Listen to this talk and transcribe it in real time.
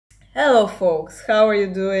Hello folks, how are you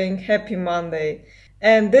doing? Happy Monday.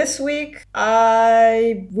 And this week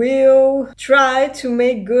I will try to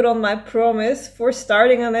make good on my promise for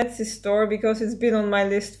starting an Etsy store because it's been on my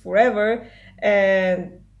list forever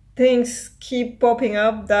and things keep popping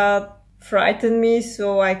up that frighten me,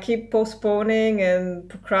 so I keep postponing and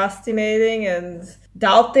procrastinating and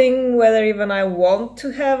doubting whether even I want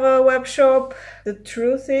to have a web shop. The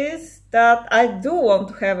truth is that I do want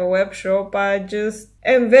to have a web shop. I just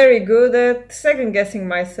am very good at second guessing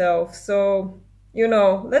myself. So,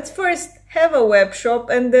 let's first have a web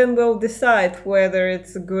shop and then we'll decide whether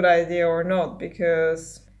it's a good idea or not,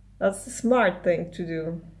 because that's the smart thing to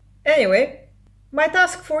do. Anyway, my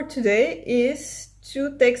task for today is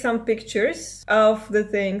to take some pictures of the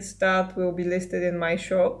things that will be listed in my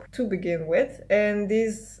shop to begin with. And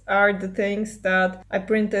these are the things that I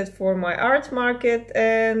printed for my art market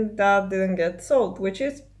and that didn't get sold, which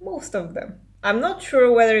is most of them. I'm not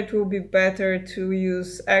sure whether it will be better to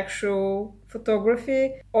use actual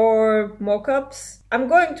photography or mock-ups. I'm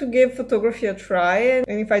going to give photography a try,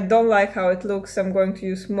 and if I don't like how it looks, I'm going to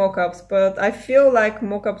use mock-ups, but I feel like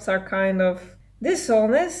mock-ups are kind of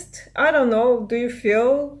dishonest. I don't know, do you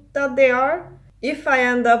feel that they are? If I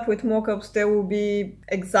end up with mock-ups, they will be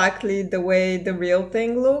exactly the way the real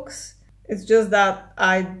thing looks. It's just that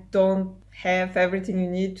I don't have everything you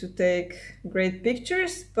need to take great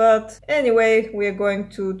pictures, but anyway, we are going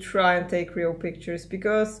to try and take real pictures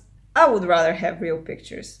because I would rather have real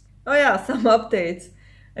pictures. Oh yeah, some updates.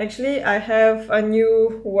 Actually, I have a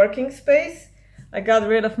new working space. I got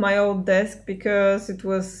rid of my old desk because it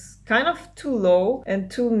was kind of too low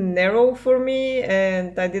and too narrow for me,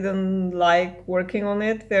 and I didn't like working on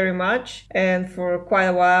it very much. And for quite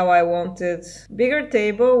a while I wanted a bigger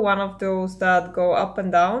table, one of those that go up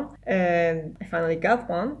and down, and I finally got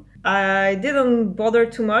one. I didn't bother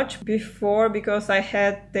too much before because I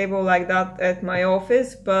had a table like that at my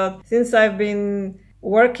office, but since I've been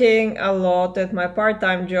working a lot at my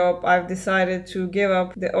part-time job, I've decided to give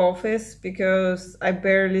up the office because I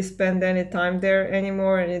barely spend any time there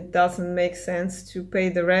anymore, and it doesn't make sense to pay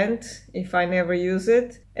the rent if I never use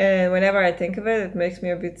it. And whenever I think of it, it makes me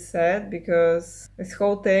a bit sad because this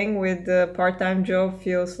whole thing with the part-time job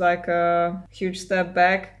feels like a huge step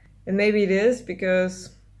back. And maybe it is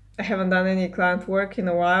because I haven't done any client work in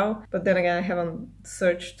a while, but then again I haven't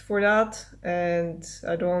searched for that and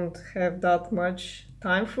I don't have that much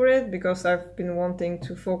time for it because I've been wanting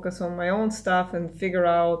to focus on my own stuff and figure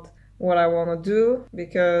out what I want to do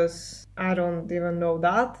because I don't even know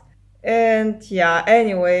that. And yeah,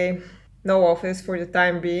 anyway, no office for the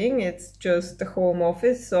time being, it's just the home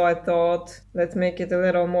office, so I thought let's make it a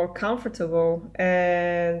little more comfortable.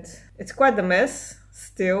 And it's quite a mess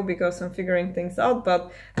still because I'm figuring things out,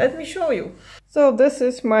 but let me show you. So this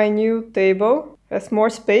is my new table. Has more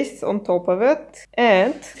space on top of it,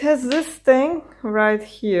 and it has this thing right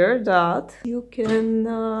here that you can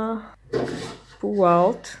pull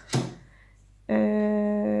out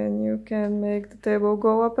and you can make the table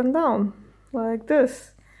go up and down like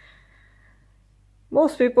this.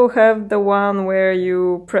 Most people have the one where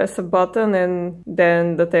you press a button and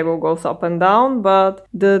then the table goes up and down, but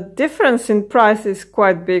the difference in price is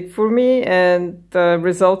quite big for me and the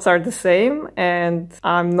results are the same, and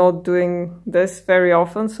I'm not doing this very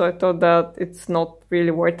often, so I thought that it's not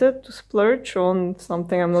really worth it to splurge on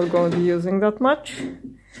something I'm not going to be using that much.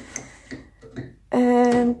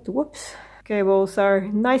 And whoops, cables are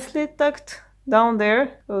nicely tucked down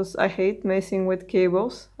there because I hate messing with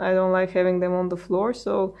cables. I don't like having them on the floor,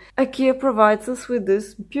 so Ikea provides us with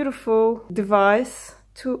this beautiful device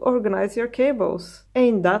to organize your cables.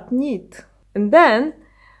 Ain't that neat? And then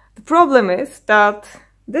the problem is that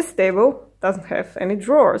this table doesn't have any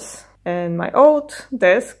drawers, and my old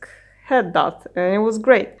desk had that and it was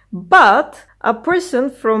great. But a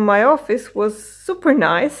person from my office was super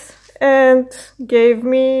nice and gave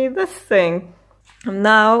me this thing. I'm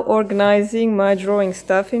now organizing my drawing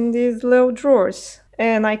stuff in these little drawers,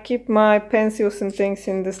 and I keep my pencils and things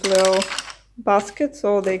in this little basket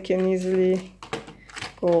so they can easily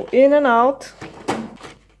go in and out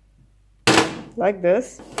like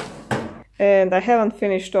this. And I haven't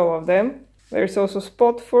finished all of them. There's also a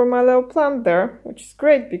spot for my little plant there, which is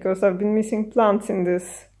great because I've been missing plants in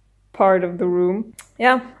this part of the room.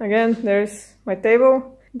 Yeah, again, there's my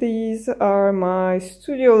table. These are my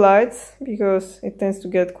studio lights because it tends to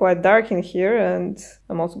get quite dark in here, and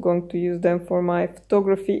I'm also going to use them for my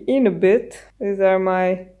photography in a bit. These are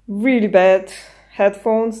my really bad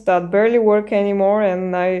headphones that barely work anymore,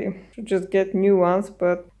 and I should just get new ones,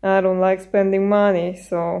 but I don't like spending money,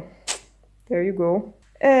 so there you go.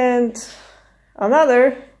 And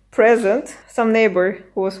another present. Some neighbor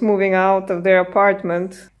who was moving out of their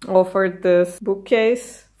apartment offered this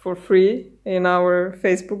bookcase for free in our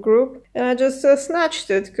Facebook group, and I just snatched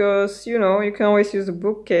it because, you know, you can always use a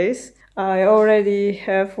bookcase. I already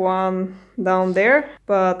have one down there,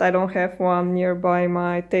 but I don't have one nearby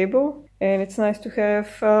my table, and it's nice to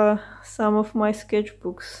have some of my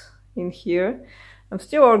sketchbooks in here. I'm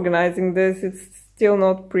still organizing this, it's still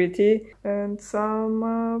not pretty, and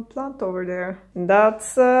some plant over there. And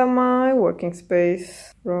that's my working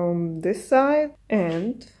space from this side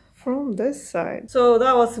and from this side. So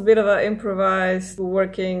that was a bit of an improvised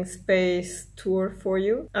working space tour for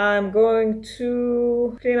you. I'm going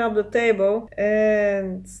to clean up the table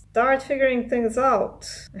and start figuring things out.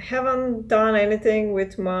 I haven't done anything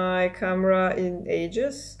with my camera in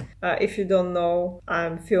ages. If you don't know,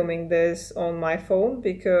 I'm filming this on my phone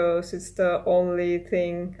because it's the only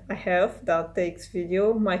thing I have that takes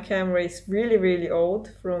video. My camera is really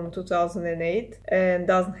old, from 2008, and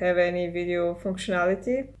doesn't have any video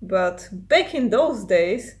functionality. But back in those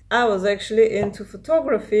days, I was actually into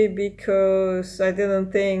photography because I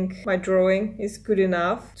didn't think my drawing is good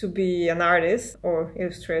enough to be an artist or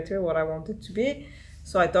illustrator, what I wanted to be.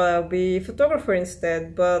 So I thought I'll be a photographer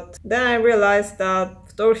instead, but then I realized that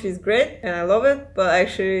photography is great and I love it, but I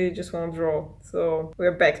actually just want to draw. So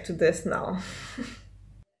we're back to this now.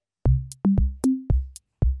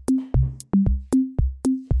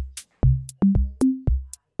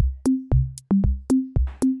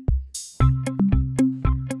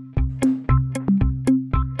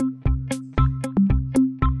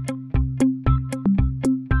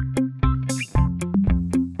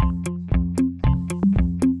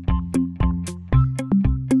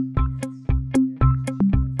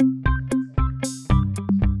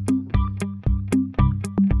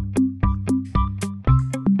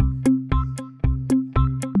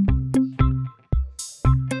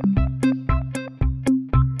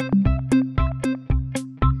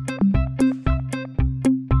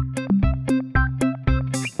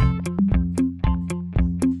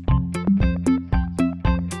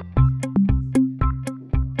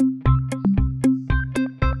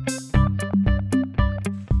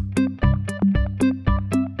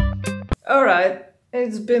 Alright,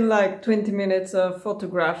 it's been like 20 minutes of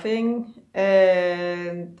photographing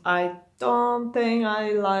and I don't think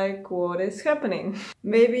I like what is happening.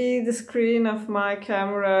 Maybe the screen of my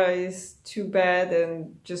camera is too bad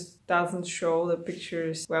and just doesn't show the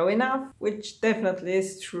pictures well enough, which definitely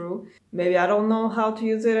is true. Maybe I don't know how to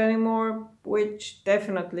use it anymore, which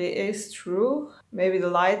definitely is true. Maybe the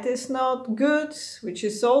light is not good, which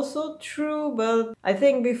is also true, but I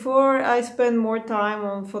think before I spend more time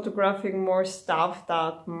on photographing more stuff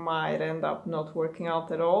that might end up not working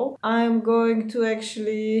out at all, I'm going to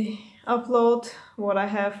actually upload what I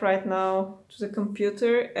have right now to the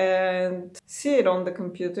computer and see it on the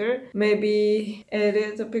computer. Maybe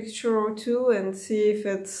edit a picture or two and see if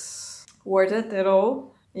it's worth it at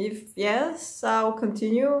all. If yes, I'll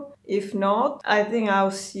continue. If not, I think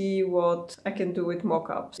I'll see what I can do with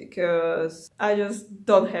mock-ups, because I just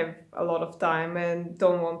don't have a lot of time and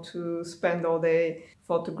don't want to spend all day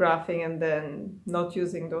photographing and then not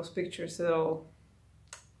using those pictures at all.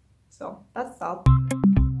 So that's that.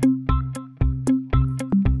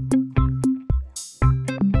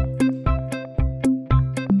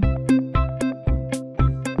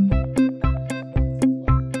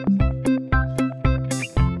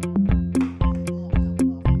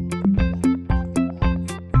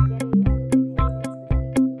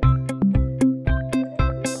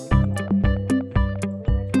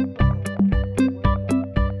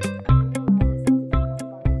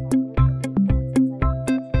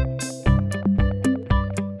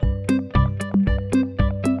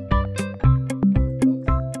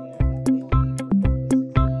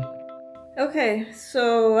 Okay,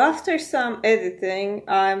 so after some editing,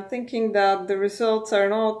 I'm thinking that the results are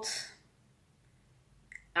not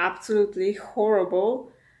absolutely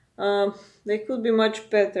horrible. They could be much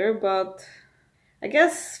better, but I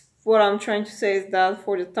guess what I'm trying to say is that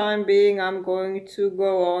for the time being, I'm going to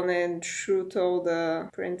go on and shoot all the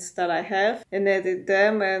prints that I have and edit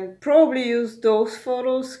them and probably use those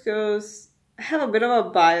photos, because I have a bit of a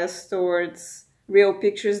bias towards real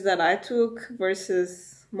pictures that I took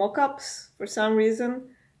versus mock-ups for some reason,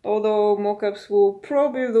 although mock-ups will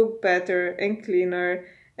probably look better and cleaner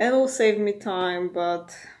and will save me time,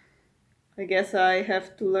 but I guess I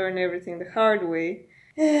have to learn everything the hard way.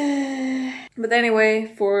 But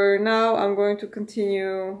anyway, for now I'm going to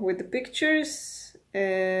continue with the pictures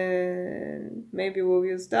and maybe we'll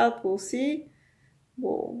use that, we'll see.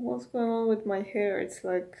 Whoa, what's going on with my hair? It's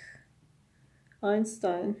like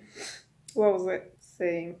Einstein. What was it?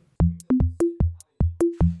 saying.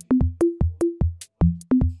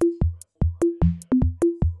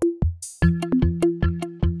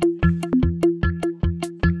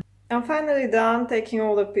 I'm finally done taking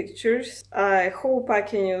all the pictures. I hope I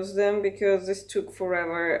can use them because this took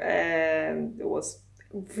forever and it was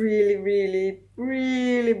really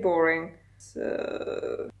boring.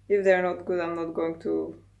 So if they're not good, I'm not going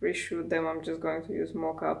to reshoot them. I'm just going to use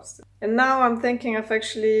mock-ups. And now I'm thinking of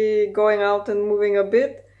actually going out and moving a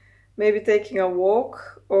bit. Maybe taking a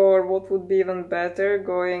walk, or what would be even better,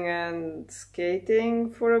 going and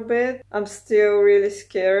skating for a bit. I'm still really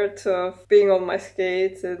scared of being on my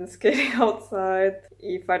skates and skating outside.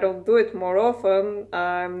 If I don't do it more often,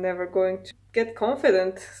 I'm never going to get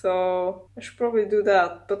confident, so I should probably do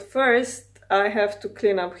that. But first, I have to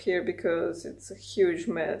clean up here because it's a huge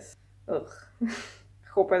mess. Ugh.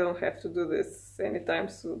 Hope I don't have to do this anytime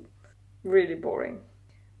soon. Really boring.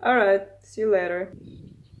 Alright, see you later.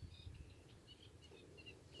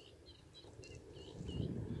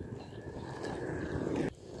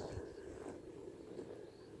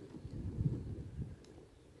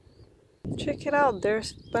 Check it out,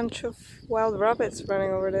 there's a bunch of wild rabbits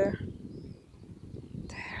running over there.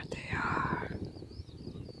 There they are.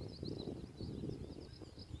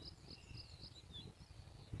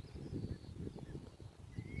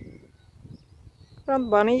 Run,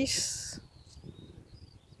 bunnies.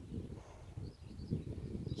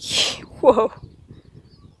 Whoa.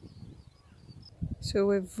 So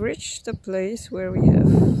we've reached the place where we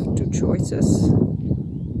have two choices.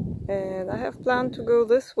 And I have planned to go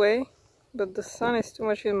this way, but the sun is too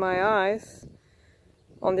much in my eyes.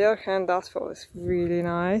 On the other hand, the asphalt is really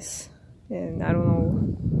nice, and I don't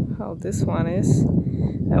know how this one is.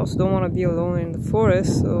 I also don't want to be alone in the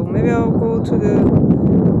forest, so maybe I'll go to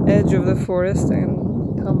the edge of the forest and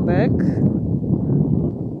come back.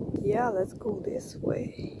 Yeah, let's go this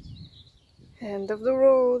way. End of the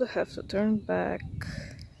road, have to turn back.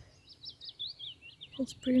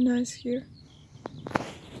 It's pretty nice here.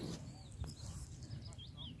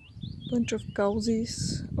 Bunch of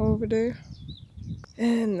cowsies over there.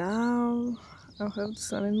 And now I'll have the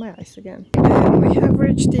sun in my eyes again. And we have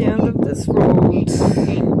reached the end of this road.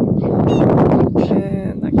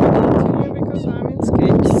 And I can't continue because I'm in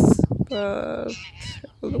skates. But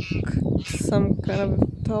look, some kind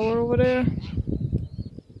of tower over there.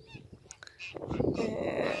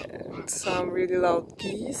 And some really loud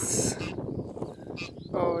geese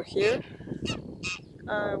over here.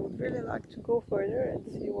 I would really like to go further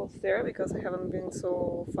and see what's there because I haven't been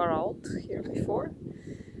so far out here before.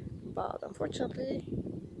 But unfortunately,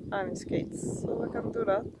 I'm in skates, so I can't do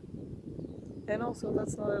that. And also,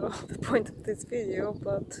 that's not at all the point of this video,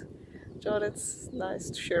 but I thought it's nice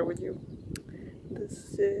to share with you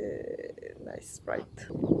this nice sprite.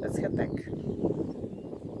 Let's head back.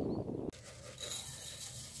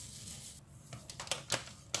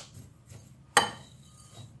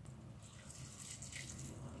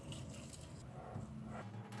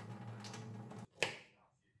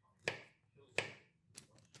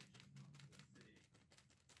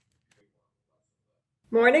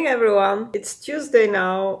 Morning everyone! It's Tuesday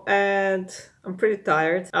now and I'm pretty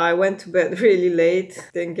tired. I went to bed really late,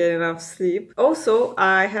 didn't get enough sleep. Also,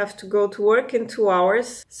 I have to go to work in 2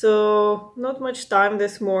 hours, so not much time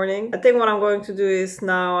this morning. I think what I'm going to do is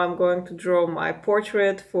now I'm going to draw my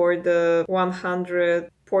portrait for the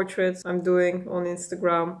 100 portraits I'm doing on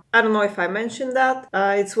Instagram. I don't know if I mentioned that.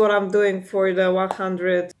 It's what I'm doing for the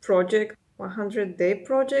 100 project. 100-day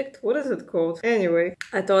project? What is it called? Anyway,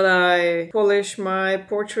 I thought I polish my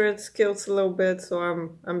portrait skills a little bit, so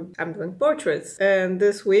I'm doing portraits. And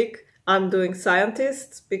this week I'm doing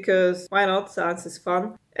scientists because why not? Science is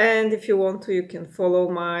fun. And if you want to, you can follow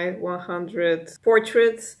my 100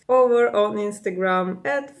 portraits over on Instagram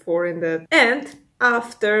at forindet. And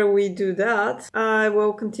after we do that, I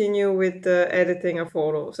will continue with the editing of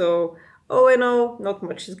photos. So all in all, not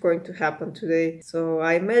much is going to happen today, so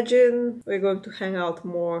I imagine we're going to hang out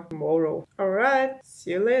more tomorrow. Alright,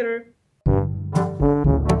 see you later!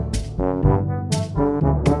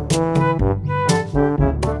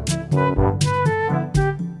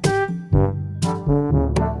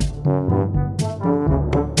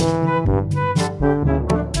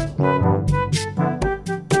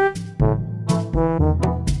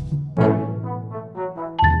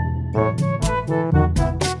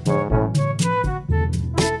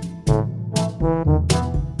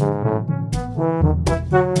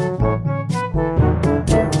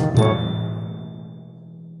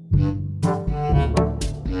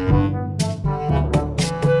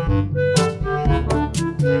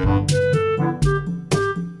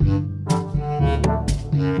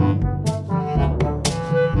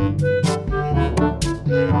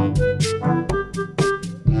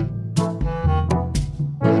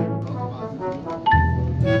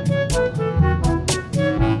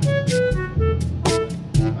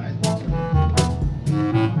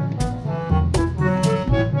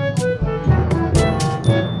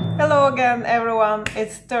 again, everyone.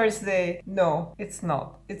 It's Thursday. No, it's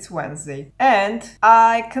not. It's Wednesday. And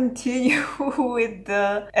I continue with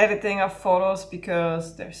the editing of photos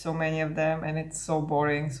because there's so many of them and it's so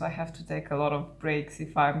boring. So I have to take a lot of breaks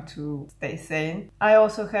if I'm to stay sane. I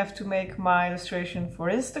also have to make my illustration for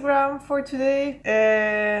Instagram for today.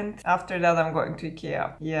 And after that, I'm going to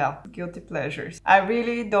Ikea. Yeah, guilty pleasures. I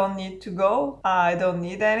really don't need to go. I don't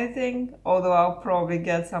need anything, although I'll probably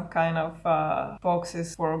get some kind of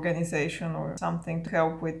boxes for organization or something to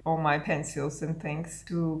help with all my pencils and things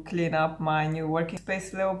to clean up my new working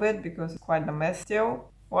space a little bit because it's quite a mess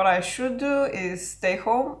still. What I should do is stay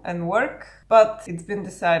home and work, but it's been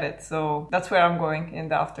decided, so that's where I'm going in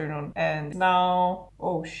the afternoon. And now,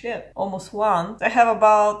 oh shit, almost 1. I have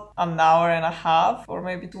about an hour and a half or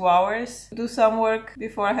maybe 2 hours to do some work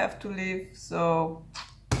before I have to leave, so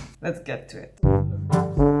let's get to it.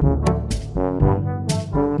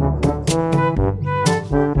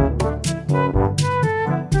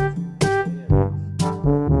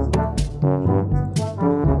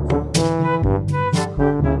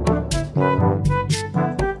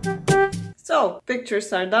 So,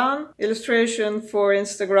 pictures are done, illustration for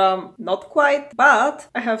Instagram not quite, but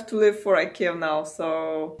I have to leave for Ikea now,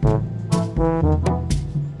 so...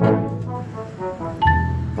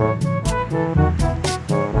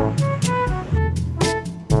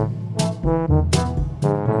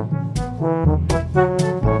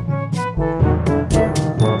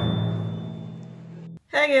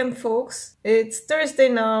 Again, folks, it's Thursday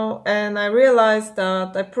now and I realized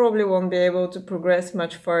that I probably won't be able to progress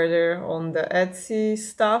much further on the Etsy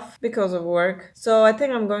stuff because of work. So I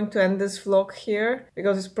think I'm going to end this vlog here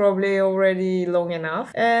because it's probably already long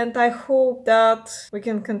enough. And I hope that we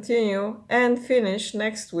can continue and finish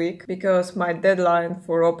next week because my deadline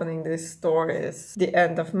for opening this store is the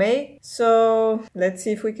end of May. So let's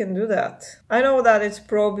see if we can do that. I know that it's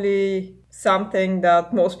probably something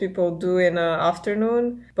that most people do in an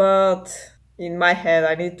afternoon, but in my head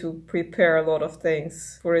I need to prepare a lot of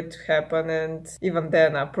things for it to happen, and even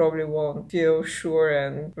then I probably won't feel sure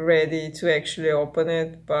and ready to actually open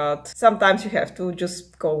it, but sometimes you have to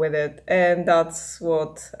just go with it, and that's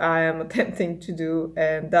what I am attempting to do,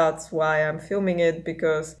 and that's why I'm filming it,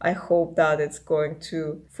 because I hope that it's going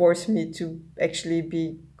to force me to actually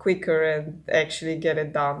be quicker and actually get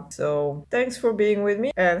it done. So thanks for being with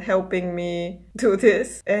me and helping me do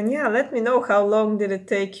this. And yeah, let me know how long did it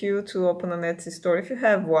take you to open an Etsy store if you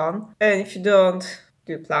have one. And if you don't,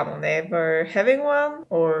 do you plan on ever having one?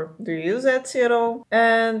 Or do you use Etsy at all?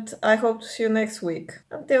 And I hope to see you next week.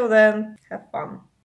 Until then, have fun.